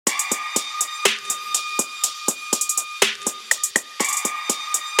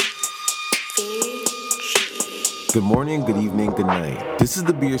Good morning, good evening, good night. This is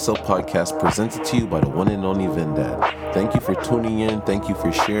the Be Yourself podcast presented to you by the one and only Vendad. Thank you for tuning in, thank you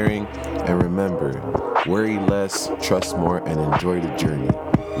for sharing, and remember, worry less, trust more, and enjoy the journey.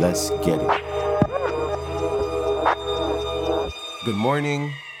 Let's get it. Good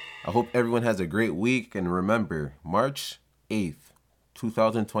morning. I hope everyone has a great week, and remember, March 8th,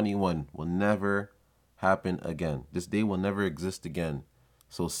 2021 will never happen again. This day will never exist again.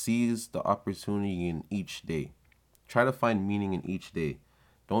 So seize the opportunity in each day. Try to find meaning in each day.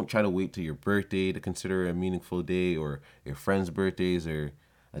 Don't try to wait till your birthday to consider it a meaningful day, or your friends' birthdays, or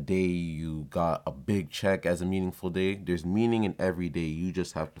a day you got a big check as a meaningful day. There's meaning in every day. You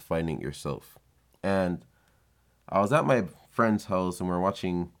just have to find it yourself. And I was at my friend's house and we were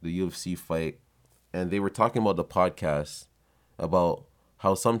watching the UFC fight, and they were talking about the podcast about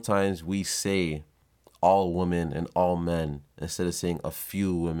how sometimes we say all women and all men instead of saying a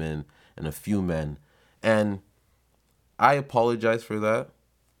few women and a few men. And I apologize for that,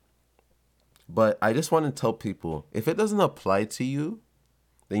 but I just want to tell people, if it doesn't apply to you,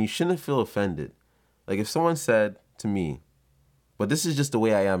 then you shouldn't feel offended. Like if someone said to me, but this is just the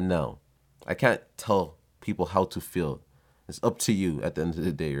way I am now. I can't tell people how to feel. It's up to you at the end of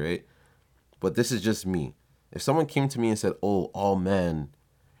the day, right? But this is just me. If someone came to me and said, oh, all men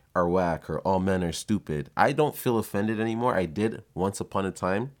are whack or all men are stupid, I don't feel offended anymore. I did once upon a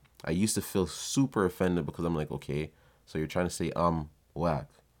time. I used to feel super offended because I'm like, okay, so you're trying to say I'm whack.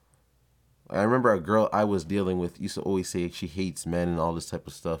 I remember a girl I was dealing with used to always say she hates men and all this type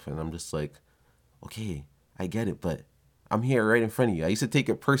of stuff. And I'm just like, okay, I get it, but I'm here right in front of you. I used to take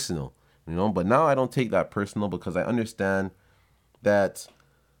it personal, but now I don't take that personal because I understand that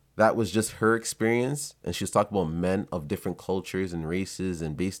that was just her experience. And she was talking about men of different cultures and races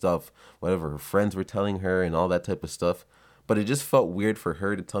and based off whatever her friends were telling her and all that type of stuff. But it just felt weird for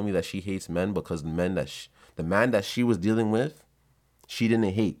her to tell me that she hates men because the man that she was dealing with, she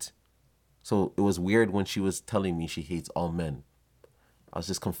didn't hate. So it was weird when she was telling me she hates all men. I was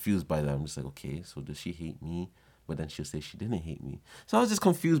just confused by that. I'm just like, okay, so does she hate me? But then she'll say she didn't hate me. So I was just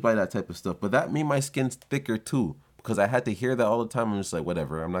confused by that type of stuff. But that made my skin thicker too, because I had to hear that all the time. I'm just like,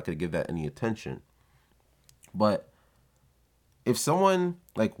 whatever, I'm not going to give that any attention. But if someone,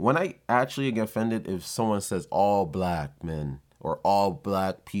 like when I actually get offended if someone says all black men or all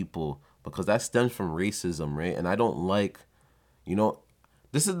black people, because that stems from racism, right? And I don't like,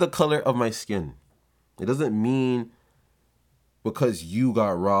 this is the color of my skin. It doesn't mean because you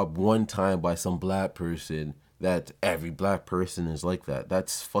got robbed one time by some black person that every black person is like that.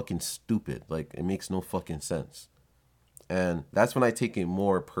 That's fucking stupid. Like, it makes no fucking sense. And that's when I take it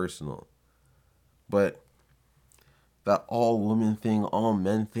more personal. But that all women thing, all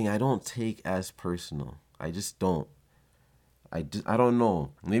men thing, I don't take as personal. I just don't. I don't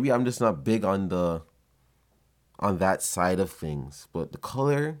know. Maybe I'm just not big on that side of things. But the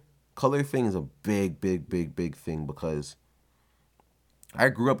color thing is a big thing because I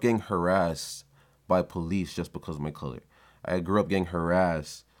grew up getting harassed by police just because of my color. I grew up getting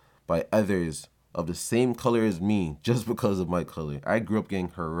harassed by others of the same color as me just because of my color. I grew up getting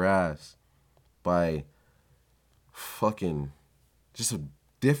harassed by fucking just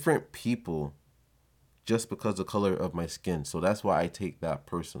different people just because of the color of my skin. So that's why I take that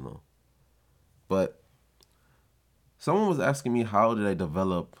personal. But someone was asking me how did I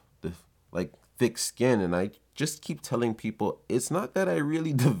develop the thick skin, and I just keep telling people it's not that I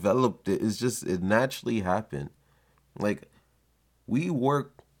really developed it. It's just it naturally happened. Like,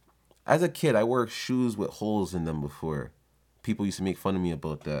 as a kid, I wore shoes with holes in them before. People used to make fun of me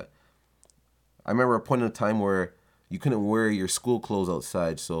about that. I remember a point in time where you couldn't wear your school clothes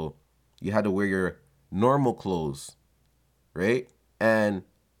outside, so you had to wear your normal clothes, right? And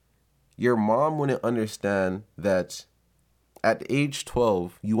your mom wouldn't understand that at age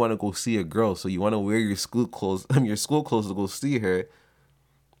 12, you want to go see a girl, so you want to wear your school clothes to go see her.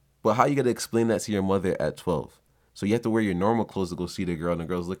 But how you going to explain that to your mother at 12? So you have to wear your normal clothes to go see the girl, and the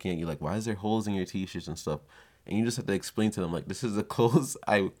girl's looking at you like, why is there holes in your t-shirts and stuff? And you just have to explain to them, like, this is the clothes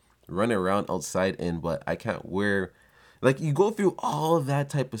I run around outside in, but I can't wear. Like, you go through all of that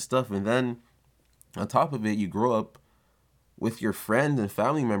type of stuff, and then on top of it, you grow up with your friends and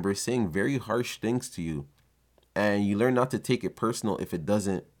family members saying very harsh things to you. And you learn not to take it personal if it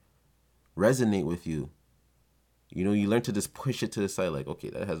doesn't resonate with you. You learn to just push it to the side, like, okay,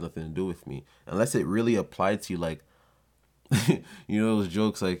 that has nothing to do with me. Unless it really applied to you, like, those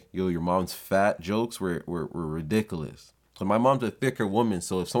jokes like, yo, your mom's fat jokes were ridiculous. So my mom's a thicker woman,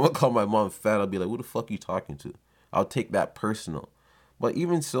 so if someone called my mom fat, I'll be like, who the fuck are you talking to? I'll take that personal. But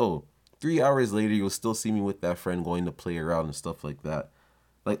even so, 3 hours later, you'll still see me with that friend going to play around and stuff like that.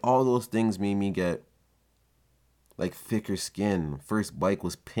 Like, all those things made me get like thicker skin. First bike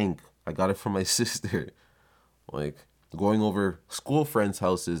was pink. I got it from my sister. Like going over school friends'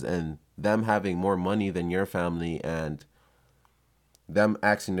 houses and them having more money than your family and them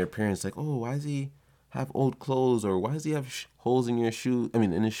asking their parents like, "Oh, why does he have old clothes?" or "Why does he have holes in your shoes? I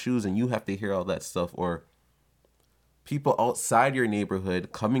mean, in his shoes," and you have to hear all that stuff. Or people outside your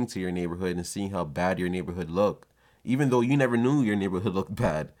neighborhood coming to your neighborhood and seeing how bad your neighborhood looked, even though you never knew your neighborhood looked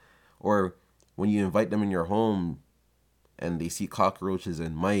bad. Or when you invite them in your home and they see cockroaches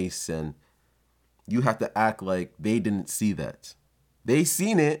and mice, and you have to act like they didn't see that. They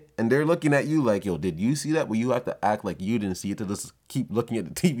seen it and they're looking at you like, "Yo, did you see that?" But you have to act like you didn't see it to just keep looking at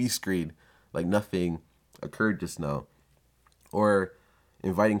the TV screen like nothing occurred just now. Or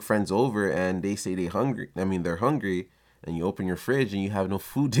inviting friends over and they say they're hungry, and you open your fridge and you have no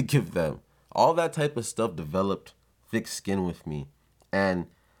food to give them. All that type of stuff developed thick skin with me. And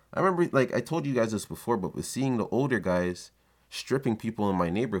I remember, like I told you guys this before, but with seeing the older guys stripping people in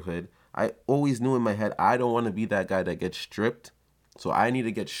my neighborhood, I always knew in my head, I don't want to be that guy that gets stripped. So I need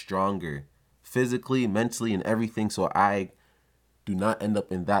to get stronger physically, mentally, and everything, so I do not end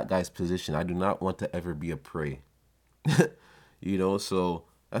up in that guy's position. I do not want to ever be a prey. So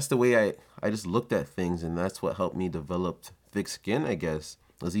that's the way I just looked at things, and that's what helped me develop thick skin, I guess.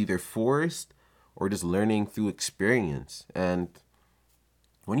 It was either forced or just learning through experience. And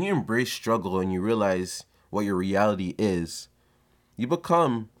when you embrace struggle and you realize what your reality is, you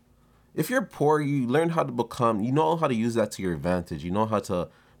become, if you're poor, you learn how to become, you know how to use that to your advantage. You know how to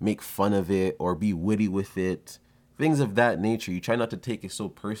make fun of it or be witty with it. Things of that nature. You try not to take it so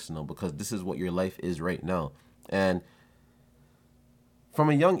personal because this is what your life is right now. And from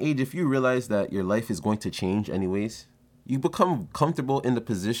a young age, if you realize that your life is going to change anyways, you become comfortable in the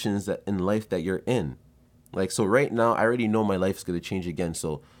positions that in life that you're in. Like, so right now, I already know my life's going to change again.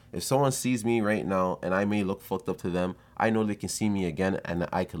 So if someone sees me right now and I may look fucked up to them, I know they can see me again and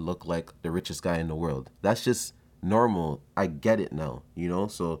I could look like the richest guy in the world. That's just normal. I get it now.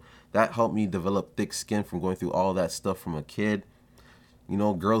 So that helped me develop thick skin from going through all that stuff from a kid.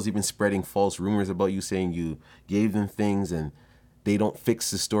 Girls even spreading false rumors about you, saying you gave them things and they don't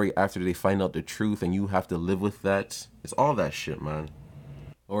fix the story after they find out the truth and you have to live with that. It's all that shit, man.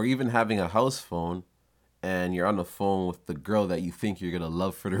 Or even having a house phone and you're on the phone with the girl that you think you're gonna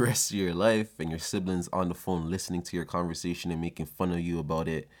love for the rest of your life, and your siblings on the phone listening to your conversation and making fun of you about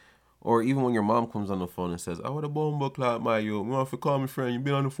it. Or even when your mom comes on the phone and says, "I want a bomb clock, my you want to call me friend, you've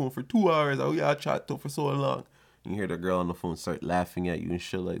been on the phone for 2 hours, oh yeah, I chat to for so long." And you hear the girl on the phone start laughing at you and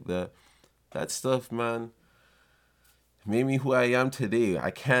shit like that. That stuff, man, made me who I am today.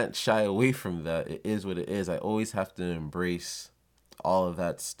 I can't shy away from that. It is what it is. I always have to embrace all of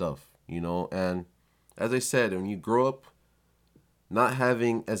that stuff. And as I said, when you grow up not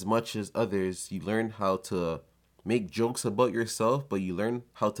having as much as others, you learn how to make jokes about yourself, but you learn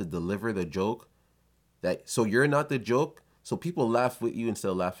how to deliver the joke that so you're not the joke, so people laugh with you instead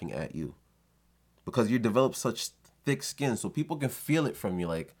of laughing at you. Because you develop such thick skin, so people can feel it from you,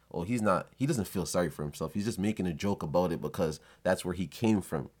 like, "Oh, he doesn't feel sorry for himself. He's just making a joke about it because that's where he came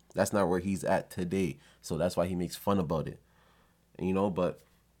from. That's not where he's at today. So that's why he makes fun about it." But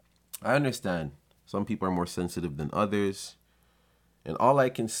I understand some people are more sensitive than others. And all I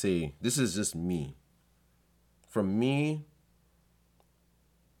can say, this is just me. From me,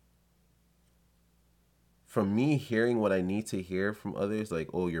 hearing what I need to hear from others, like,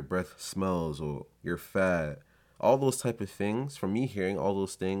 "Oh, your breath smells," or "you're fat," all those type of things, from me hearing all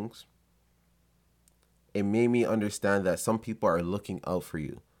those things, it made me understand that some people are looking out for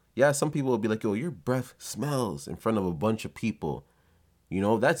you. Yeah, some people will be like, "Yo, your breath smells," in front of a bunch of people.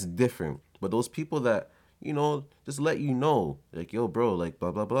 That's different. But those people that just let you know, like, "Yo, bro, like,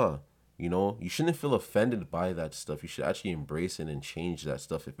 blah, blah, blah." You shouldn't feel offended by that stuff. You should actually embrace it and change that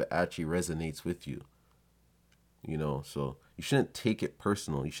stuff if it actually resonates with you. So you shouldn't take it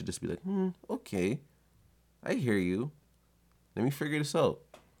personal. You should just be like, okay, I hear you. Let me figure this out.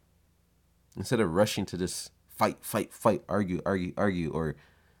 Instead of rushing to just fight, fight, fight, argue, argue, argue, or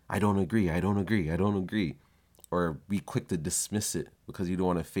 "I don't agree, I don't agree, I don't agree," or be quick to dismiss it because you don't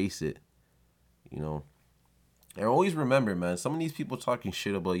want to face it. And always remember, man, some of these people talking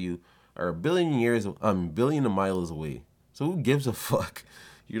shit about you are billion of miles away. So who gives a fuck?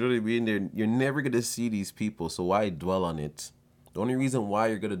 You know what I mean? You're never gonna see these people, so why dwell on it? The only reason why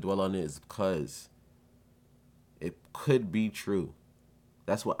you're gonna dwell on it is because it could be true.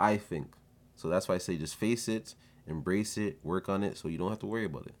 That's what I think. So that's why I say just face it, embrace it, work on it, so you don't have to worry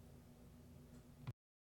about it.